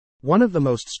One of the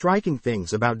most striking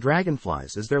things about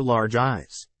dragonflies is their large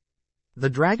eyes. The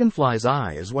dragonfly's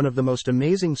eye is one of the most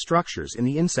amazing structures in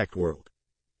the insect world.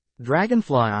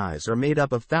 Dragonfly eyes are made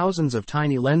up of thousands of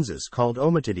tiny lenses called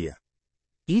ommatidia.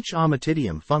 Each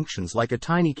ommatidium functions like a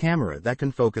tiny camera that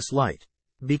can focus light.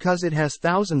 Because it has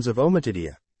thousands of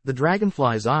ommatidia, the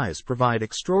dragonfly's eyes provide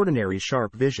extraordinary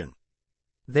sharp vision.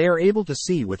 They are able to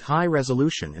see with high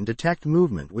resolution and detect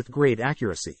movement with great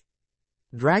accuracy.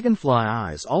 Dragonfly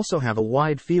eyes also have a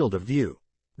wide field of view.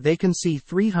 They can see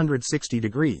 360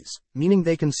 degrees, meaning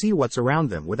they can see what's around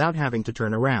them without having to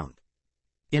turn around.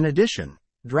 In addition,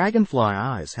 dragonfly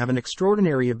eyes have an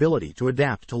extraordinary ability to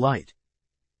adapt to light.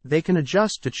 They can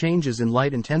adjust to changes in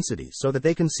light intensity so that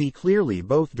they can see clearly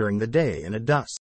both during the day and at dusk.